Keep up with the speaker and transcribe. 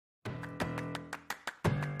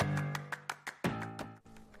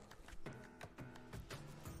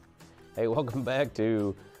Hey, welcome back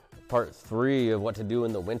to part 3 of what to do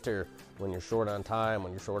in the winter when you're short on time,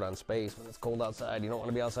 when you're short on space, when it's cold outside, you don't want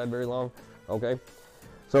to be outside very long, okay?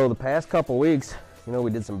 So the past couple weeks,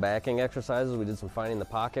 we did some backing exercises, we did some finding the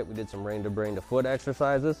pocket, we did some brain to foot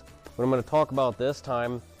exercises. What I'm going to talk about this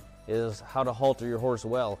time is how to halter your horse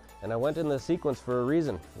well. And I went in this sequence for a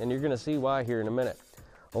reason, and you're going to see why here in a minute.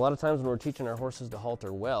 A lot of times when we're teaching our horses to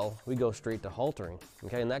halter well, we go straight to haltering,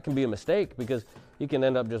 okay? And that can be a mistake because you can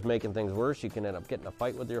end up just making things worse. You can end up getting a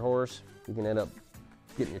fight with your horse. You can end up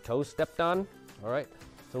getting your toes stepped on, all right?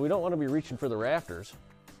 So we don't want to be reaching for the rafters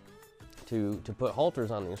to put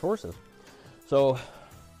halters on these horses. So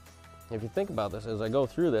if you think about this, as I go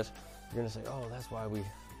through this, you're gonna say, oh, that's why we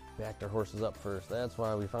backed our horses up first. That's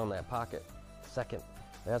why we found that pocket second.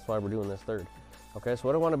 That's why we're doing this third. Okay, so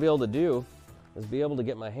what I want to be able to do is be able to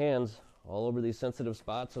get my hands all over these sensitive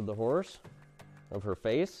spots of the horse, of her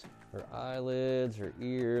face, her eyelids, her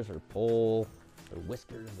ears, her poll, her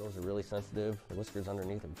whiskers. Those are really sensitive. The whiskers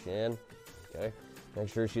underneath her chin. Okay, make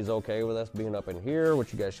sure she's okay with us being up in here,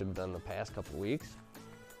 which you guys should have done the past couple weeks.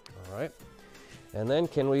 All right, and then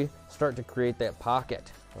can we start to create that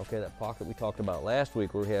pocket? Okay, that pocket we talked about last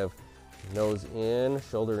week where we have nose in,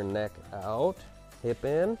 shoulder and neck out, hip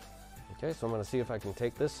in. Okay, so I'm going to see if I can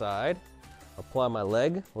take this side, apply my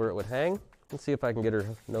leg where it would hang, and see if I can get her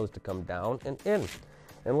nose to come down and in.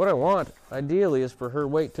 And what I want, ideally, is for her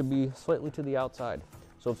weight to be slightly to the outside.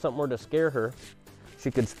 So if something were to scare her,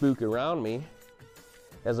 she could spook around me,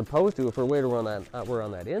 as opposed to if her weight were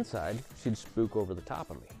on that inside, she'd spook over the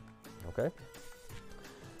top of me. Okay?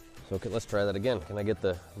 So okay, let's try that again. Can I get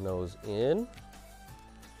the nose in?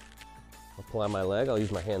 Apply my leg. I'll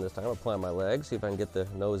use my hand this time. Apply my leg. See if I can get the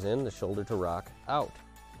nose in, the shoulder to rock out.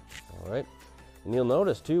 All right. And you'll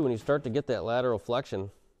notice too, when you start to get that lateral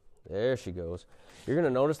flexion, there she goes. You're going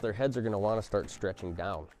to notice their heads are going to want to start stretching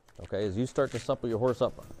down. Okay. As you start to supple your horse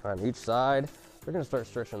up on each side, they're going to start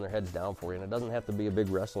stretching their heads down for you. And it doesn't have to be a big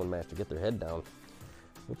wrestling match to get their head down.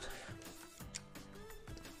 Oops.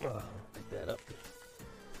 Oh, pick that up.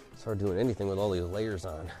 It's hard doing anything with all these layers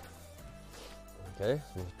on. Okay,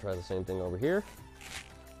 so let's try the same thing over here.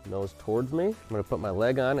 Nose towards me. I'm going to put my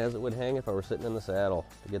leg on as it would hang if I were sitting in the saddle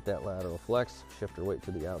to get that lateral flex. Shift her weight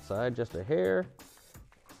to the outside just a hair.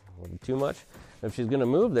 Won't be too much. If she's going to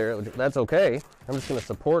move there, that's okay. I'm just going to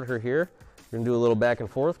support her here. We're going to do a little back and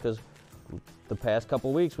forth because the past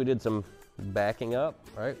couple weeks we did some backing up,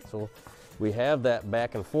 right? So we have that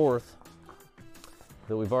back and forth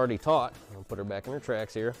that we've already taught. I'll put her back in her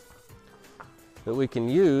tracks here, that we can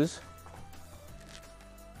use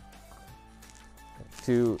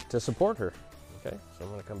to support her. Okay, so I'm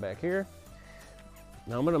going to come back here.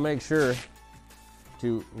 Now I'm going to make sure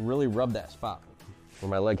to really rub that spot where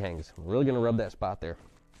my leg hangs. I'm really going to rub that spot there.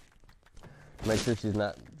 Make sure she's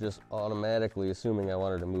not just automatically assuming I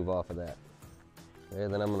want her to move off of that.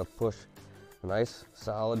 Okay, then I'm going to push a nice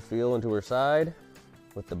solid feel into her side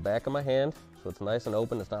with the back of my hand. So it's nice and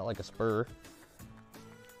open, it's not like a spur.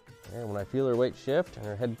 And when I feel her weight shift and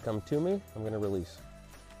her head come to me, I'm going to release.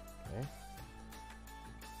 Okay.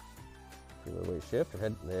 Feel her weight shift, her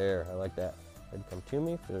head, there, I like that. Head come to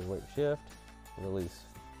me, feel her weight shift, release.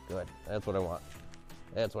 Good, that's what I want.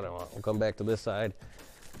 That's what I want. We'll come back to this side.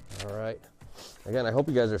 All right. Again, I hope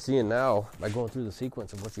you guys are seeing now, by going through the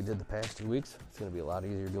sequence of what you did the past 2 weeks, it's going to be a lot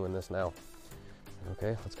easier doing this now.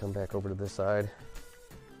 Okay, let's come back over to this side.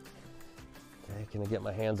 Okay, can I get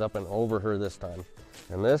my hands up and over her this time?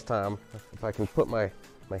 And this time, if I can put my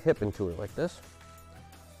hip into her like this,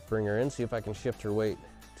 bring her in, see if I can shift her weight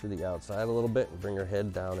to the outside a little bit and bring her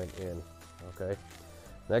head down and in, okay?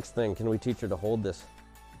 Next thing, can we teach her to hold this?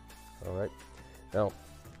 All right, now,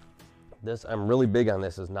 this, I'm really big on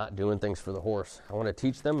this, is not doing things for the horse. I want to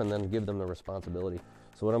teach them and then give them the responsibility.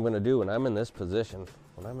 So what I'm going to do when I'm in this position,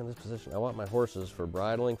 I want my horses, for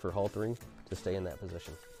bridling, for haltering, to stay in that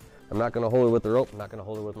position. I'm not going to hold her with the rope. I'm not going to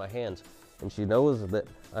hold her with my hands. And she knows that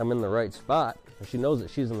I'm in the right spot, or she knows that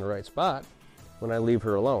she's in the right spot when I leave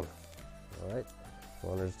her alone. All right? I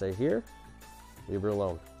want her to stay here. Leave her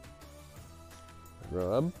alone.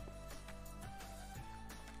 Rub.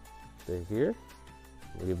 Stay here.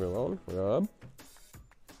 Leave her alone. Rub.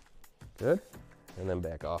 Good. And then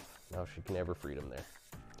back off. Now she can have her freedom there.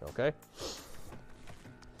 Okay?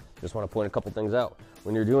 Just want to point a couple things out.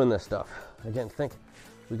 When you're doing this stuff, again, think.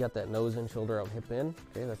 We got that nose in, shoulder out, hip in.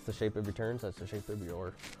 Okay, that's the shape of your turns. That's the shape of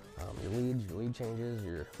your leads, your lead changes,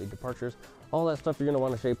 your lead departures. All that stuff you're going to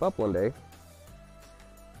want to shape up one day.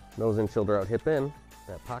 Nose in, shoulder out, hip in.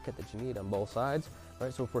 That pocket that you need on both sides.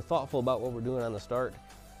 Right, so if we're thoughtful about what we're doing on the start,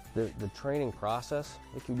 the training process,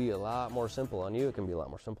 it can be a lot more simple on you. It can be a lot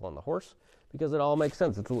more simple on the horse because it all makes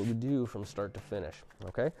sense. It's what we do from start to finish,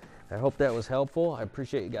 okay? I hope that was helpful. I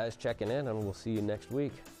appreciate you guys checking in, and we'll see you next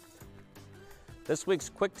week. This week's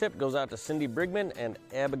quick tip goes out to Cindy Brigman and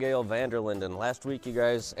Abigail Vanderlinden. Last week you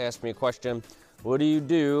guys asked me a question: what do you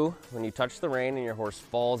do when you touch the rein and your horse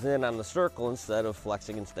falls in on the circle instead of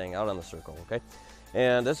flexing and staying out on the circle, okay?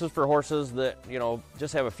 And this is for horses that, you know,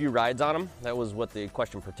 just have a few rides on them. That was what the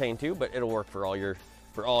question pertained to, but it'll work for all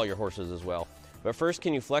your horses as well. But first,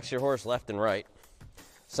 can you flex your horse left and right?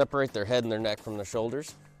 Separate their head and their neck from their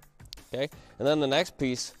shoulders, okay? And then the next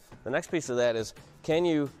piece of that is, can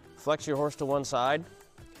you flex your horse to one side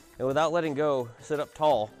and without letting go, sit up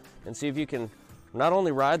tall and see if you can not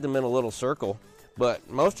only ride them in a little circle, but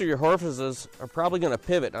most of your horses are probably going to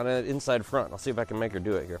pivot on that inside front. I'll see if I can make her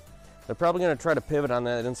do it here. They're probably going to try to pivot on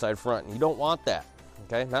that inside front, and you don't want that,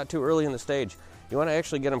 okay? Not too early in the stage. You want to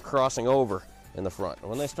actually get them crossing over in the front. And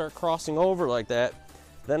when they start crossing over like that,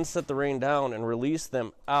 then set the rein down and release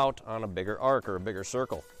them out on a bigger arc or a bigger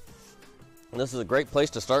circle. And this is a great place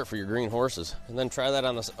to start for your green horses. And then try that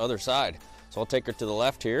on the other side. So I'll take her to the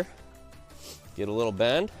left here, get a little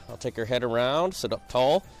bend. I'll take her head around, sit up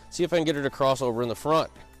tall, see if I can get her to cross over in the front.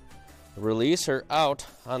 Release her out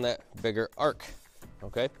on that bigger arc,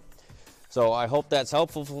 okay? So I hope that's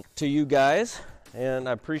helpful to you guys, and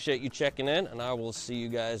I appreciate you checking in, and I will see you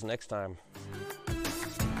guys next time.